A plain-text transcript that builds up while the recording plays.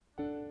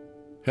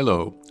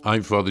Hello,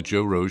 I'm Father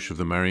Joe Roche of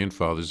the Marian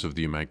Fathers of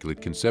the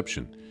Immaculate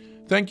Conception.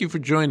 Thank you for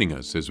joining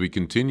us as we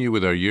continue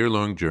with our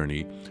year-long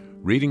journey,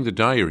 reading the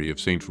diary of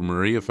St.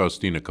 Maria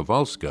Faustina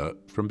Kowalska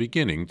from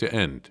beginning to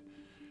end.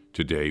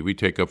 Today we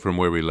take up from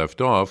where we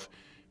left off,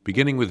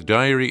 beginning with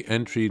diary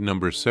entry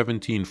number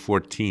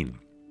 1714.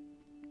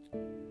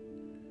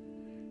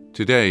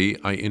 Today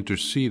I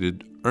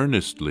interceded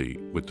earnestly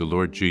with the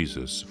Lord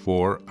Jesus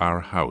for our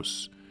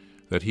house,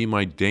 that he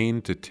might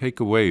deign to take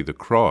away the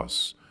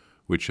cross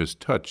which has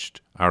touched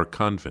our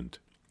convent.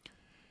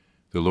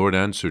 The Lord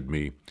answered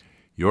me,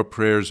 "Your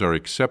prayers are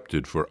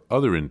accepted for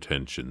other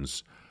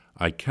intentions.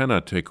 I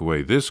cannot take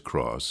away this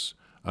cross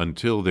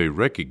until they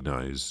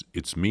recognize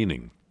its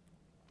meaning."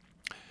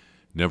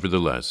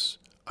 Nevertheless,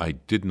 I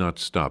did not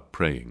stop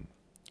praying.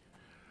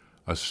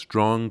 A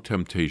strong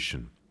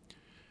temptation.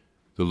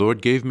 The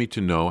Lord gave me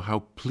to know how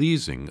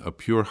pleasing a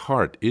pure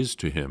heart is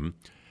to him,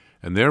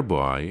 and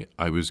thereby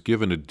I was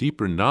given a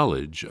deeper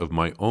knowledge of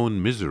my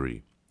own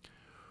misery.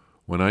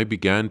 When I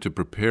began to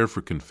prepare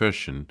for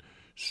confession,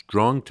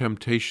 strong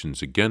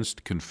temptations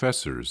against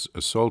confessors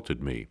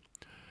assaulted me.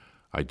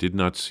 I did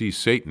not see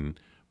Satan,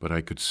 but I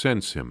could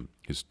sense him,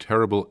 his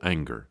terrible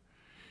anger.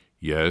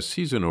 Yes,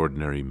 he's an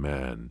ordinary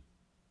man.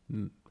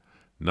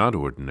 Not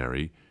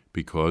ordinary,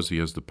 because he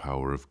has the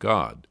power of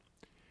God.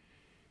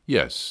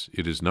 Yes,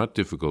 it is not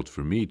difficult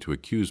for me to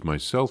accuse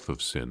myself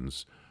of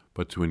sins,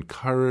 but to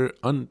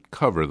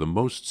uncover the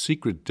most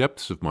secret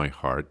depths of my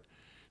heart,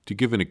 to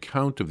give an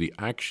account of the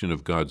action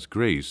of God's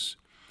grace,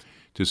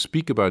 to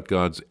speak about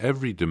God's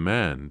every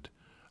demand,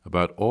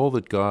 about all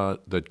that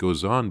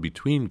goes on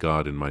between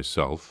God and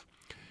myself,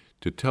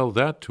 to tell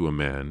that to a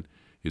man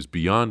is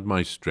beyond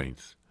my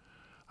strength.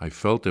 I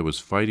felt I was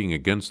fighting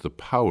against the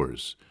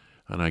powers,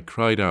 and I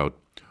cried out,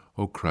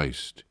 "O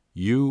Christ,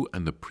 you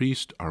and the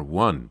priest are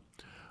one.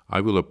 I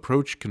will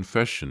approach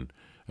confession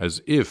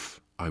as if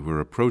I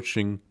were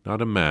approaching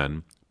not a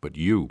man, but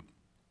you."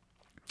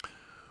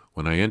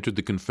 When I entered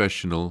the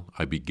confessional,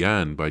 I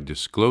began by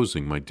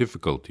disclosing my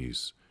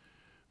difficulties.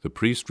 The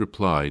priest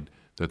replied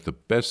that the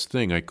best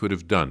thing I could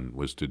have done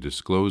was to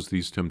disclose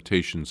these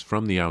temptations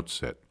from the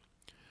outset.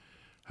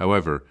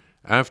 However,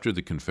 after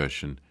the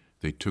confession,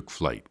 they took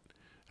flight,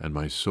 and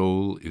my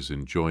soul is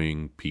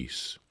enjoying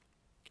peace.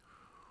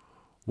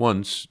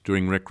 Once,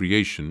 during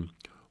recreation,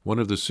 one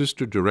of the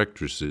sister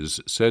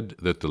directresses said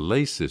that the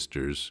lay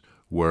sisters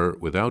were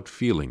without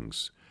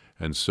feelings,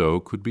 and so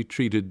could be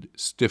treated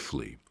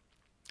stiffly.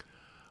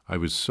 I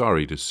was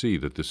sorry to see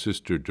that the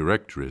sister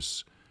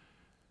directresses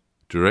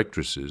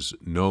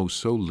know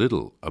so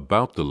little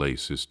about the lay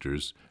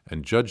sisters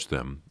and judge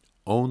them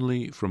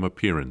only from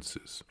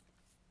appearances.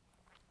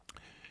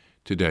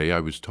 Today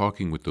I was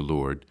talking with the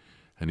Lord,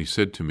 and he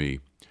said to me,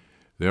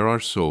 "There are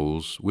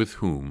souls with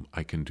whom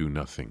I can do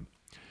nothing.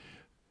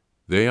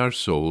 They are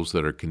souls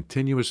that are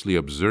continuously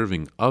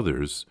observing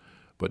others,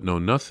 but know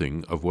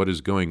nothing of what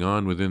is going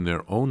on within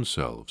their own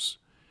selves.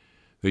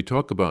 They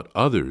talk about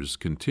others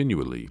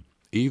continually,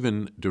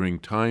 even during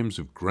times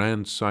of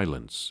grand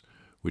silence,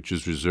 which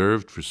is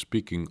reserved for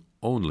speaking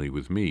only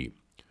with me.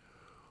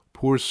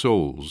 Poor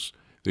souls,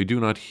 they do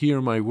not hear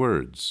my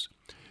words.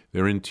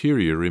 Their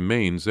interior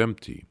remains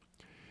empty.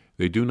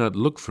 They do not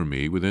look for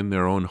me within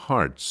their own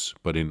hearts,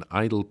 but in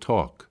idle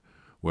talk,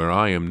 where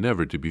I am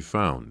never to be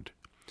found.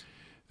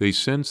 They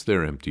sense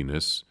their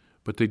emptiness,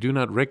 but they do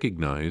not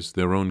recognize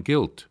their own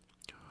guilt,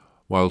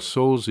 while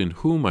souls in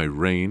whom I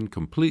reign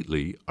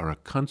completely are a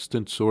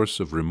constant source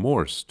of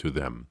remorse to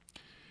them.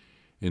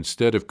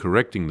 Instead of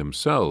correcting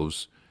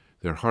themselves,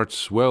 their hearts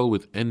swell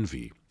with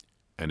envy,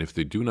 and if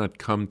they do not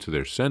come to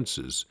their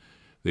senses,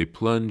 they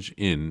plunge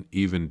in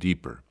even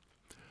deeper.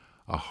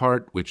 A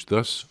heart which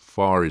thus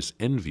far is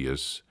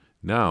envious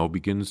now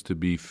begins to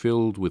be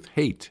filled with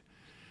hate,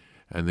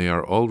 and they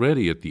are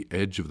already at the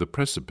edge of the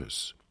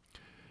precipice.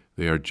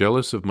 They are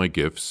jealous of my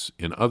gifts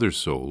in other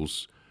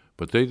souls,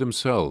 but they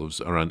themselves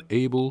are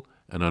unable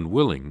and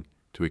unwilling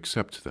to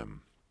accept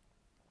them.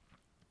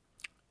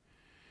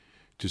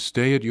 To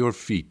stay at your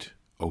feet,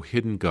 O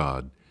hidden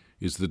God,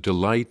 is the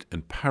delight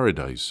and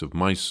paradise of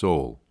my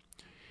soul.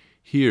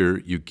 Here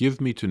you give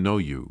me to know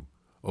you,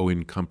 O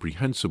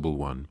incomprehensible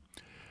one,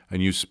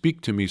 and you speak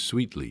to me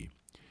sweetly.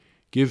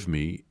 Give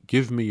me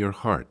your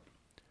heart.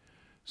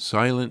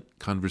 Silent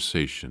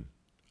conversation,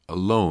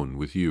 alone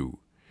with you,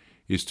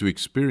 is to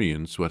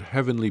experience what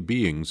heavenly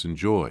beings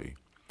enjoy,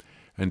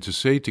 and to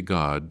say to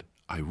God,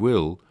 I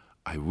will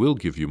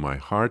give you my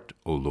heart,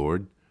 O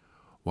Lord,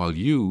 while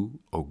you,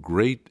 O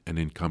great and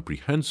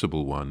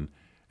incomprehensible one,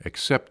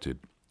 accept it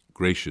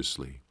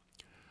graciously.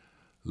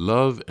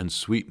 Love and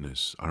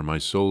sweetness are my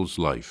soul's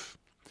life,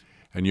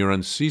 and your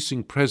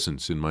unceasing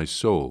presence in my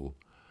soul.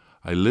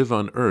 I live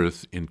on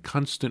earth in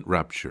constant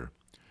rapture,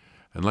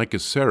 and like a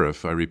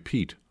seraph I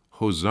repeat,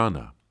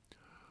 Hosanna.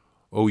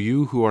 O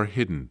you who are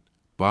hidden,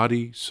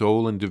 body,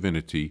 soul, and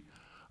divinity,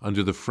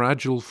 under the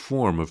fragile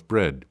form of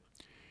bread,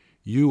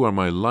 you are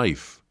my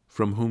life,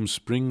 from whom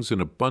springs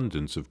an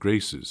abundance of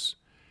graces,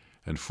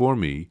 and for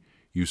me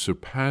you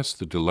surpass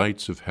the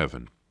delights of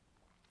heaven.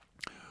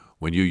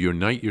 When you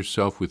unite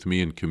yourself with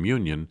me in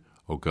communion,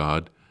 O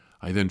God,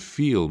 I then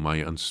feel my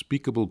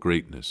unspeakable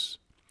greatness,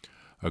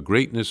 a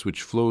greatness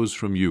which flows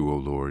from you, O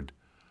Lord.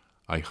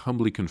 I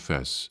humbly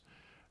confess,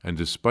 and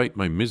despite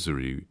my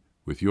misery,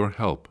 with your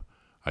help,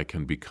 I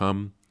can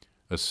become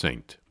a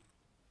saint.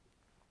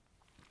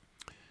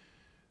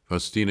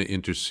 Faustina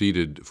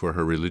interceded for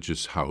her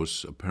religious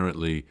house.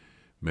 Apparently,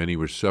 many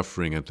were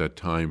suffering at that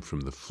time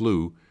from the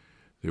flu.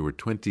 There were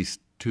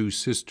 22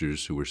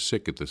 sisters who were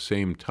sick at the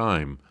same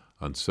time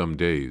on some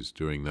days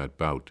during that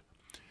bout.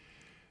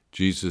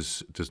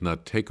 Jesus does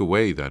not take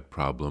away that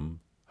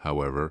problem,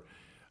 however.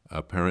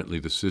 Apparently,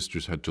 the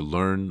sisters had to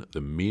learn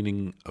the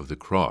meaning of the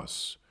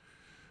cross.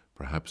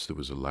 Perhaps there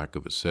was a lack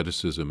of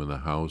asceticism in the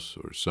house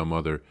or some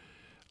other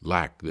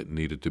lack that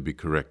needed to be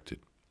corrected.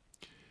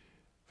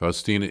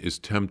 Faustina is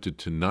tempted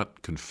to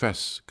not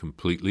confess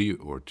completely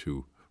or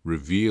to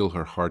reveal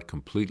her heart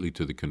completely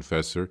to the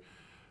confessor,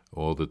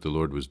 all that the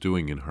Lord was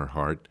doing in her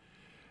heart,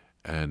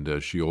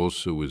 and she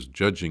also was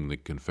judging the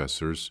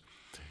confessors.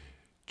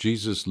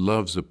 Jesus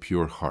loves a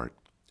pure heart,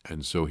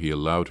 and so he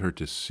allowed her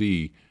to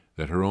see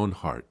that her own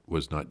heart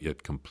was not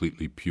yet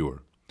completely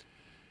pure.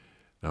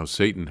 Now,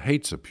 Satan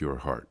hates a pure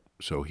heart,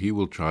 so he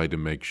will try to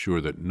make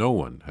sure that no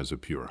one has a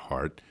pure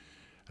heart,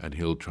 and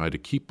he'll try to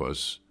keep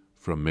us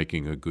from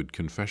making a good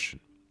confession.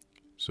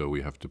 So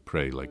we have to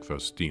pray like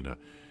Faustina.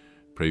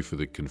 Pray for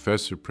the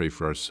confessor, pray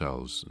for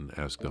ourselves, and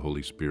ask the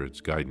Holy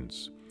Spirit's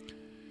guidance.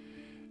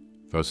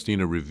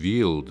 Faustina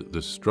revealed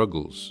the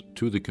struggles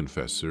to the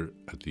confessor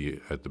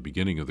at the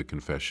beginning of the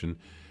confession,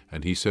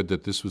 and he said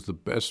that this was the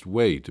best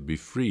way to be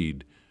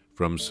freed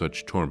from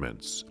such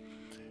torments,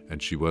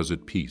 and she was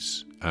at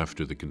peace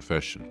after the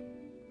confession.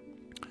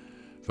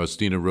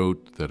 Faustina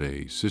wrote that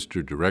a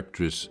sister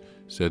directress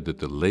said that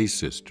the lay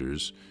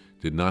sisters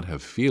did not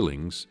have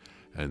feelings,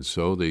 and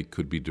so they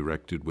could be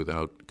directed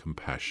without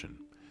compassion.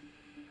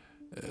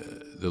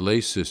 The lay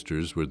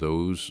sisters were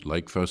those,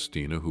 like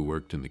Faustina, who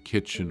worked in the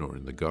kitchen or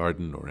in the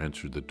garden or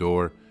answered the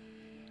door.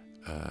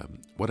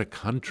 What a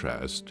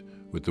contrast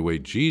with the way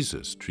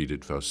Jesus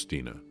treated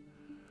Faustina.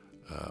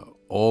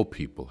 All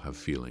people have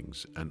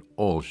feelings, and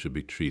all should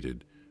be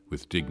treated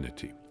with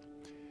dignity.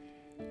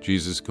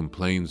 Jesus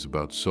complains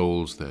about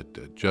souls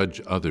that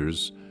judge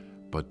others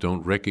but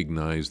don't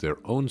recognize their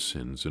own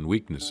sins and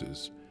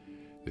weaknesses.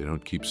 They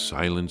don't keep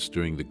silence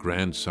during the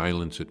grand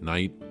silence at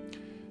night.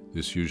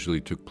 This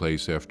usually took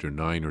place after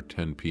 9 or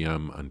 10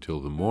 p.m.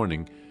 until the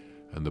morning,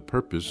 and the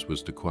purpose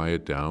was to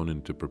quiet down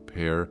and to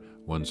prepare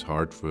one's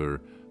heart for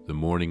the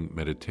morning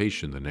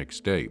meditation the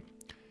next day.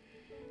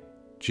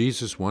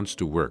 Jesus wants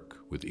to work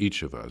with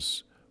each of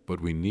us, but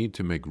we need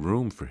to make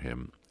room for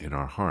him in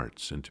our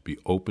hearts and to be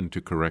open to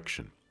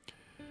correction.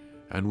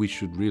 And we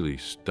should really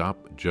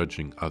stop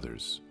judging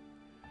others.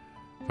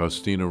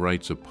 Faustina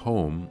writes a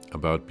poem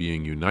about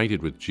being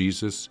united with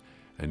Jesus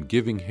and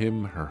giving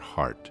him her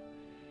heart.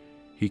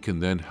 He can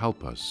then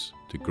help us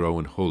to grow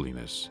in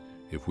holiness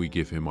if we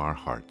give him our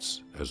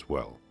hearts as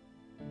well.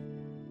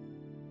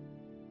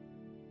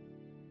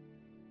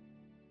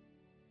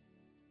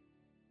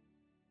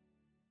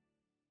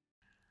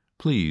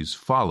 Please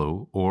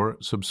follow or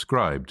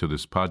subscribe to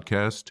this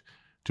podcast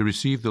to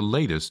receive the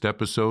latest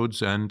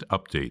episodes and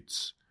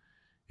updates.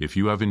 If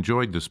you have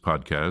enjoyed this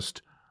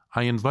podcast,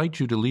 I invite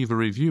you to leave a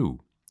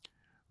review.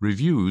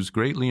 Reviews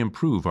greatly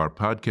improve our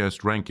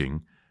podcast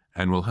ranking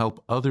and will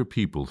help other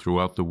people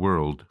throughout the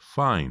world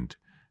find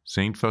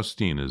St.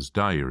 Faustina's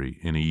Diary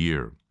in a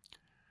Year.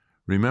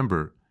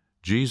 Remember,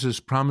 Jesus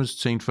promised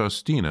St.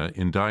 Faustina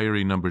in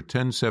Diary number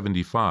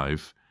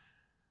 1075,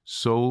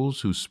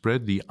 souls who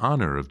spread the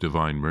honor of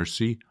divine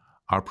mercy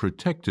are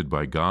protected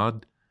by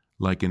God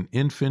like an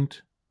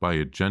infant by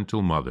a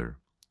gentle mother.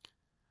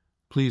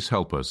 Please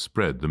help us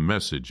spread the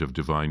message of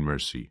divine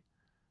mercy.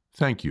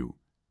 Thank you,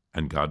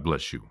 and God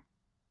bless you.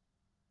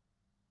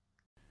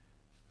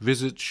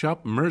 Visit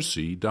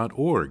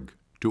shopmercy.org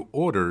to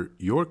order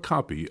your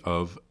copy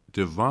of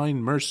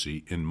Divine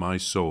Mercy in My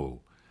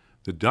Soul,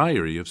 the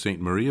Diary of St.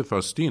 Maria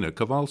Faustina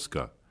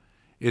Kowalska.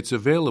 It's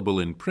available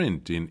in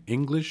print in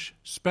English,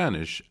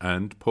 Spanish,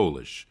 and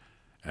Polish,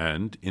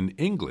 and in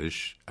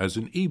English as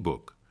an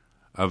e-book,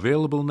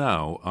 available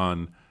now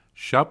on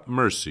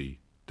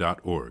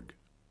shopmercy.org.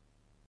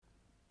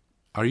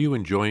 Are you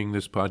enjoying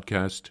this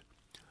podcast?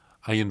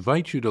 I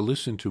invite you to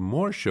listen to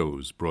more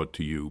shows brought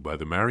to you by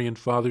the Marian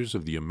Fathers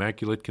of the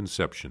Immaculate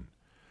Conception.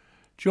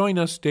 Join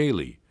us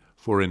daily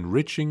for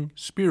enriching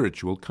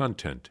spiritual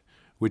content,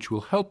 which will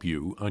help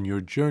you on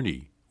your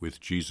journey with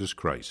Jesus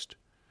Christ.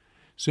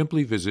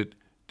 Simply visit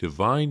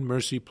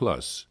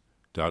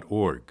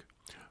DivineMercyPlus.org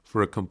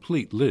for a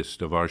complete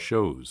list of our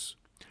shows.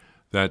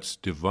 That's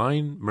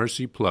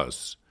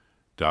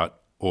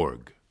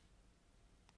DivineMercyPlus.org.